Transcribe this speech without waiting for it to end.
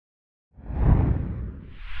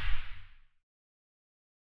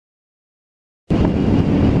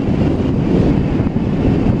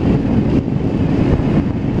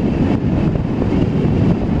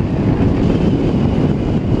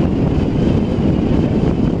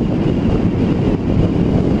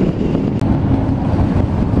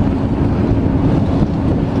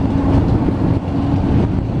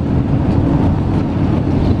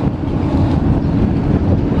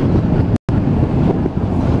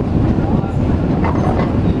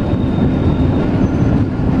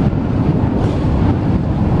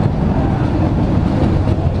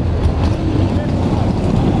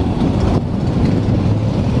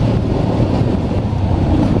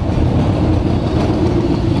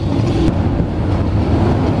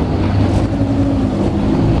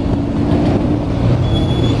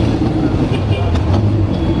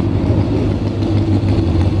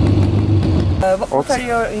are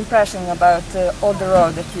your impressions about all the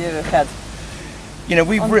road that you had? You know,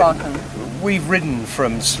 we've ridden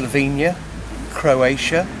from Slovenia,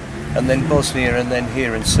 Croatia, and then Bosnia, and then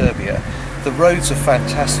here in Serbia. The roads are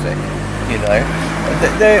fantastic, you know.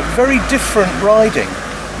 They're very different riding.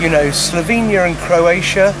 You know, Slovenia and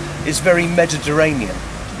Croatia is very Mediterranean,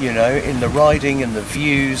 you know, in the riding and the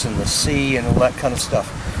views and the sea and all that kind of stuff.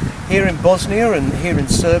 Here in Bosnia and here in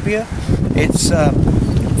Serbia, it's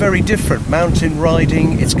very different. Mountain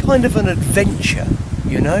riding, it's kind of an adventure,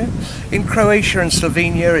 you know. In Croatia and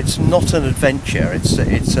Slovenia, it's not an adventure. It's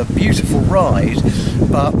a beautiful ride,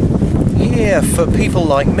 but here, for people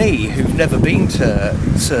like me who've never been to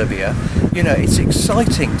Serbia, you know, it's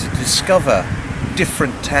exciting to discover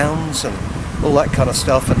different towns and all that kind of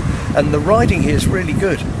stuff, and the riding here is really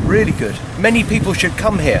good, really good. Many people should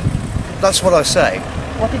come here. That's what I say.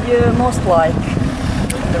 What did you most like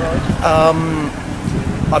on the road?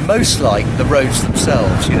 I most like the roads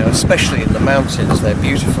themselves, you know, especially in the mountains. They're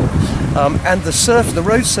beautiful, and the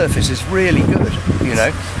road surface is really good, you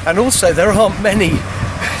know. And also there aren't many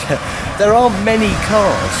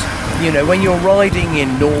cars. You know, when you're riding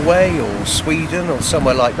in Norway or Sweden or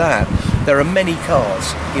somewhere like that, there are many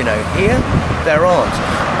cars. You know, here there aren't.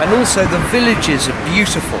 And also the villages are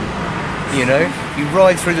beautiful. You know, you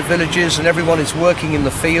ride through the villages and everyone is working in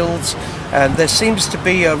the fields, and there seems to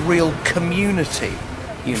be a real community,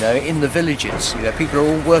 you know, in the villages. You know, people are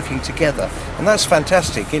all working together, and that's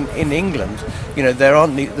fantastic. In England, you know, there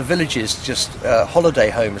aren't the villages just holiday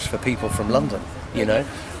homes for people from London, you know,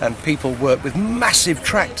 and people work with massive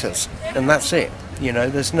tractors, and that's it. You know,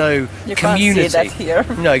 there's no you community. Can't see that here.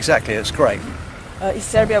 No, exactly. It's great. Is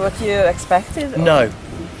Serbia what you expected? Or? No.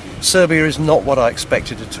 Serbia is not what I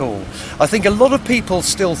expected at all. I think a lot of people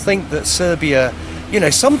still think that Serbia, you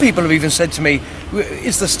know, some people have even said to me,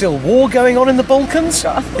 is there still war going on in the Balkans?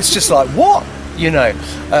 It's just like, what? You know,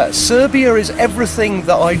 Serbia is everything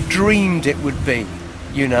that I dreamed it would be,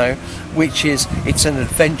 you know, which is, it's an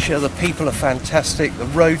adventure, the people are fantastic, the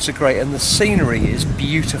roads are great, and the scenery is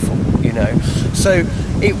beautiful, you know. So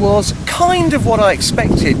it was kind of what I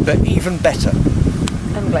expected, but even better.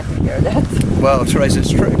 I'm glad to hear that. Well, Teresa,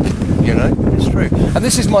 it's true, you know, it's true. And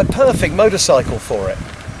this is my perfect motorcycle for it,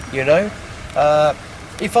 you know.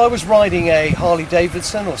 If I was riding a Harley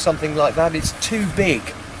Davidson or something like that, it's too big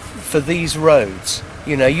for these roads.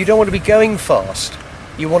 You know, you don't want to be going fast.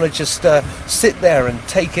 You want to just sit there and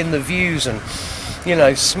take in the views and, you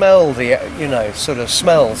know, smell the, you know, sort of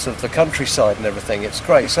smells of the countryside and everything. It's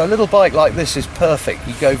great. So a little bike like this is perfect.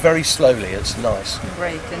 You go very slowly. It's nice.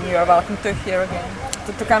 Great. And you are welcome to here again.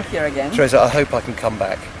 To come here again. Teresa, I hope I can come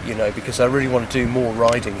back, you know, because I really want to do more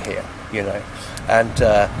riding here, you know. And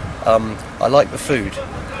I like the food.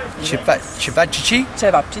 Cevapcici?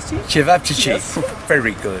 Cevapcici. Cevapcici. Yes.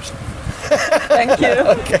 Very good. Thank you.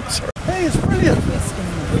 Okay, sorry. Hey, it's brilliant.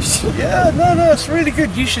 Yeah, no, it's really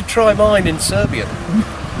good. You should try mine in Serbian.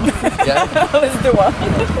 Yeah. Let's do one.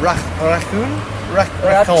 Rachon.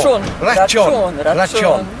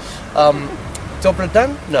 Dobar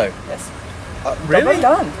dan? No. Yes. Really? Dobar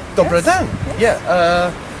dan. Dobar dan? Yes.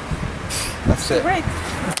 Yeah. That's it. Great.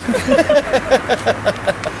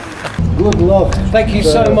 Good luck. Thank you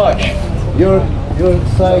so much. Your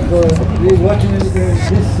cycle. We're watching this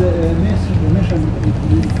mission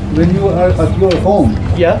when you are at your home.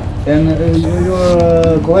 Yeah. And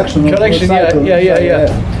your collection. Collection.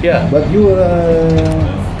 Yeah. But you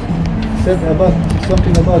said about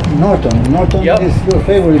something about Norton. Norton is your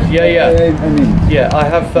favorite. Yeah. I mean. Yeah, I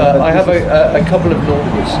have a couple of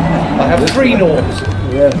Nortons. I have 3 Nortons.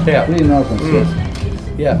 Yeah. 3 Nortons. Yes.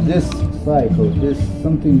 Yeah. This cycle is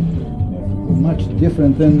something much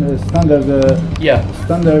different than standard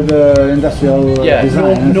industrial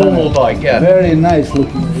design. Normal bike. Yeah. Very nice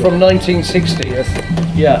looking. From 1960. Yes.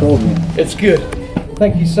 Yeah. Told me. It's good.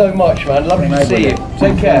 Thank you so much, man. Lovely to see you.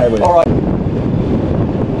 Take care. All right.